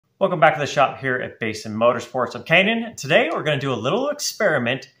Welcome back to the shop here at Basin Motorsports. I'm Canaan. Today we're going to do a little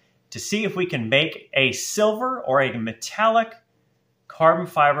experiment to see if we can make a silver or a metallic carbon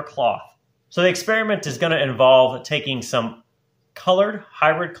fiber cloth. So the experiment is going to involve taking some colored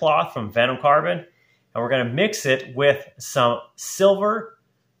hybrid cloth from Venom Carbon, and we're going to mix it with some silver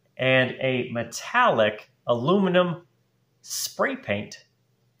and a metallic aluminum spray paint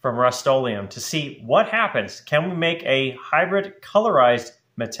from Rust-Oleum to see what happens. Can we make a hybrid colorized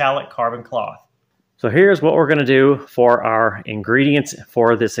metallic carbon cloth? So here's what we're going to do for our ingredients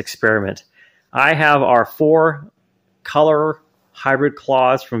for this experiment. I have our 4 color hybrid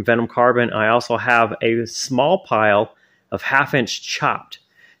cloths from Venom Carbon. I also have a small pile of 1/2-inch chopped.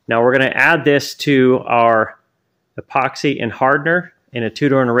 Now we're going to add this to our epoxy and hardener in a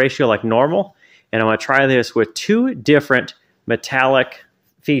 2-to-1 ratio like normal. And I'm going to try this with 2 different metallic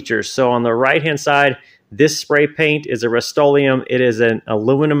features. So on the right hand side, this spray paint is a Rust-Oleum. It is an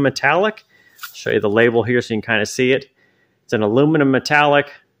aluminum metallic. I'll show you the label here so you can kind of see it. It's an aluminum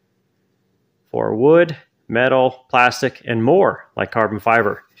metallic for wood, metal, plastic, and more like carbon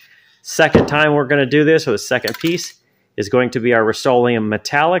fiber. Second time we're going to do this, or the second piece, is going to be our Rust-Oleum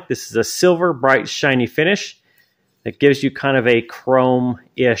metallic. This is a silver, bright, shiny finish that gives you kind of a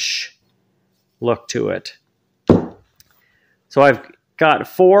chrome-ish look to it. So I've got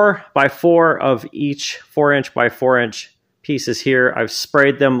 4x4 of each 4-inch by 4-inch pieces here. I've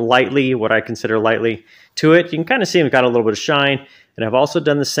sprayed them lightly, what I consider lightly, to it. You can kind of see they've got a little bit of shine. And I've also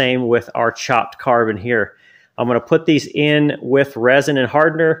done the same with our chopped carbon here. I'm going to put these in with resin and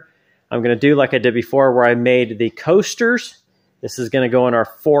hardener. I'm going to do like I did before where I made the coasters. This is going to go in our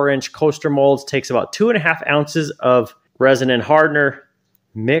 4-inch coaster molds. Takes about 2.5 ounces of resin and hardener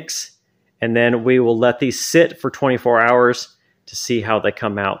mix. And then we will let these sit for 24 hours to see how they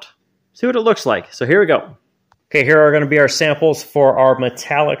come out. See what it looks like. So here we go. Okay, here are going to be our samples for our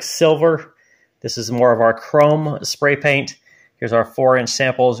metallic silver. This is more of our chrome spray paint. Here's our 4-inch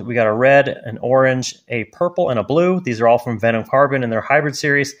samples. We got a red, an orange, a purple, and a blue. These are all from Venom Carbon in their hybrid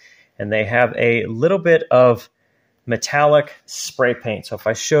series, and they have a little bit of metallic spray paint. So if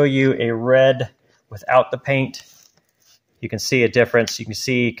I show you a red without the paint, you can see a difference. You can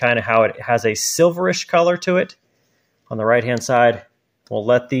see kind of how it has a silverish color to it. On the right-hand side, we'll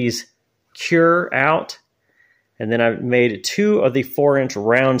let these cure out. And then I've made 2 of the 4-inch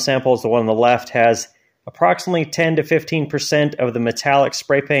round samples. The one on the left has approximately 10 to 15% of the metallic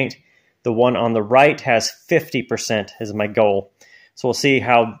spray paint. The one on the right has 50% is my goal. So we'll see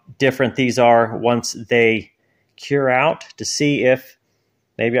how different these are once they cure out to see if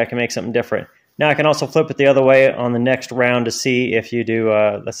maybe I can make something different. Now I can also flip it the other way on the next round to see if you do,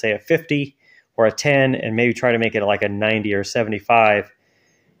 let's say, a 50 or a 10, and maybe try to make it like a 90 or 75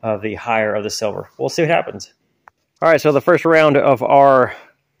 of the higher of the silver. We'll see what happens. All right, so the first round of our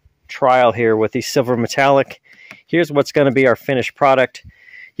trial here with the silver metallic. Here's what's going to be our finished product.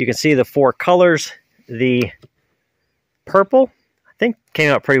 You can see the 4 colors. The purple, I think, came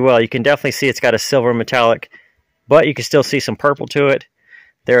out pretty well. You can definitely see it's got a silver metallic, but you can still see some purple to it.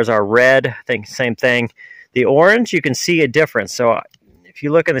 There's our red, I think same thing. The orange, you can see a difference. So if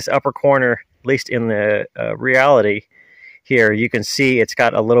you look in this upper corner, at least in the reality here, you can see it's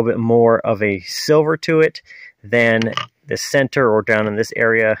got a little bit more of a silver to it than the center or down in this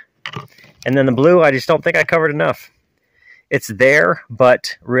area. And then the blue, I just don't think I covered enough. It's there,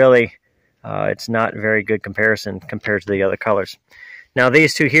 but really it's not very good comparison compared to the other colors. Now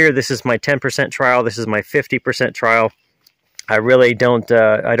these 2 here, this is my 10% trial. This is my 50% trial. I really don't,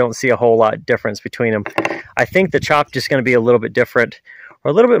 I don't see a whole lot difference between them. I think the chop is going to be a little bit different, or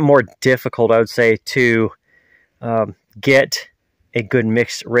a little bit more difficult, I would say, to get a good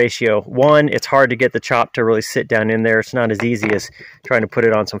mixed ratio. One, it's hard to get the chop to really sit down in there. It's not as easy as trying to put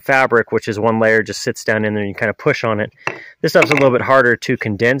it on some fabric, which is one layer, just sits down in there and you kind of push on it. This stuff's a little bit harder to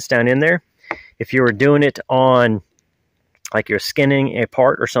condense down in there. If you were doing it on, like you're skinning a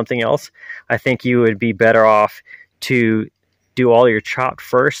part or something else, I think you would be better off to do all your chop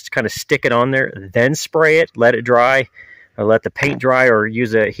first, kind of stick it on there, then spray it, let it dry, or let the paint dry, or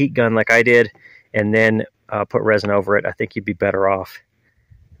use a heat gun like I did, and then put resin over it. I think you'd be better off.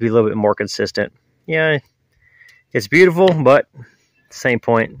 Be a little bit more consistent. Yeah, it's beautiful, but at the same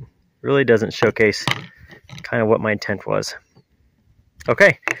point, really doesn't showcase kind of what my intent was.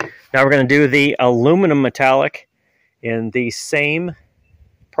 Okay, now we're going to do the aluminum metallic in the same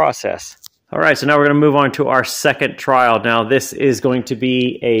process. All right, so now we're going to move on to our second trial. Now this is going to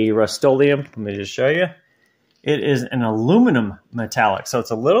be a Rust-Oleum. Let me just show you. It is an aluminum metallic, so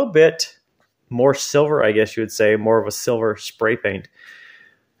it's a little bit more silver, I guess you would say, more of a silver spray paint.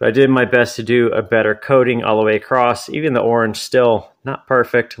 But I did my best to do a better coating all the way across. Even the orange still not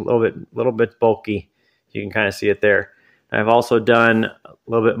perfect, a little bit bulky. You can kind of see it there. I've also done a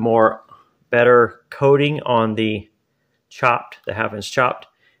little bit more better coating on the chopped, the 1/2 inch chopped.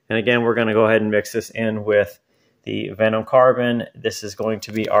 And again, we're going to go ahead and mix this in with the Venom Carbon. This is going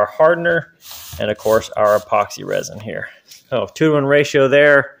to be our hardener, and of course our epoxy resin here. So 2-to-1 ratio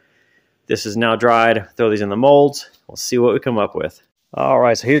there. This is now dried. Throw these in the molds. We'll see what we come up with. All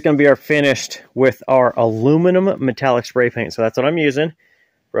right, so here's going to be our finished with our aluminum metallic spray paint. So that's what I'm using,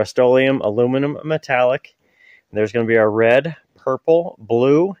 Rust-Oleum aluminum metallic. And there's going to be our red, purple,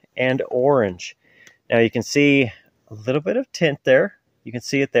 blue, and orange. Now you can see a little bit of tint there. You can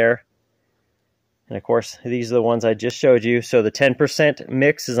see it there. And of course, these are the ones I just showed you. So the 10%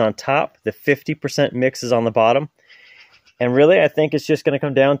 mix is on top. The 50% mix is on the bottom. And really, I think it's just going to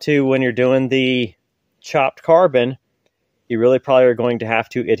come down to when you're doing the chopped carbon, you really probably are going to have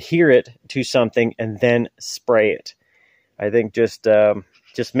to adhere it to something and then spray it. I think just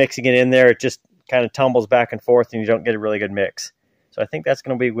mixing it in there, it just kind of tumbles back and forth and you don't get a really good mix. So I think that's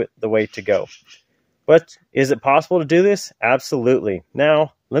going to be the way to go. But is it possible to do this? Absolutely.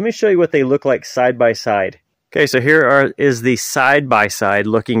 Now, let me show you what they look like side by side. Okay, so here is the side by side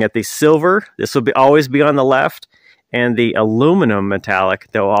looking at the silver. This will always be on the left, and the aluminum metallic,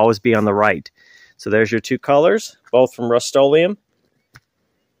 they'll always be on the right. So there's your two colors, both from Rust-Oleum.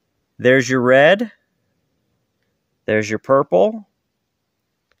 There's your red. There's your purple.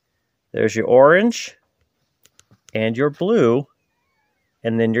 There's your orange. And your blue.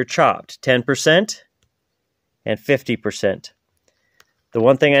 And then your chopped, 10% and 50%. The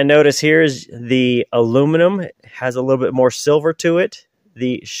one thing I notice here is the aluminum has a little bit more silver to it.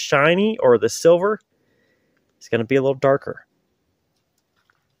 The shiny, or the silver, is going to be a little darker.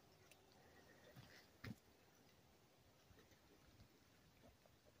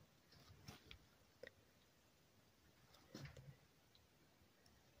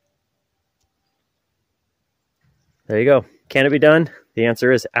 There you go. Can it be done? The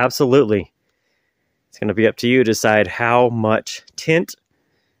answer is absolutely. It's going to be up to you to decide how much tint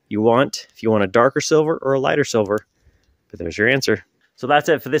you want, if you want a darker silver or a lighter silver. But there's your answer. So that's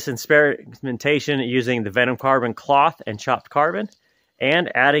it for this experimentation using the Venom Carbon cloth and chopped carbon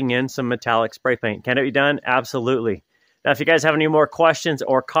and adding in some metallic spray paint. Can it be done? Absolutely. Now, if you guys have any more questions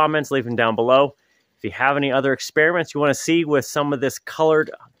or comments, leave them down below. If you have any other experiments you want to see with some of this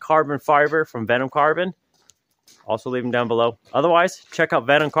colored carbon fiber from Venom Carbon, also leave them down below. Otherwise, check out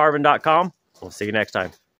venomcarbon.com. We'll see you next time.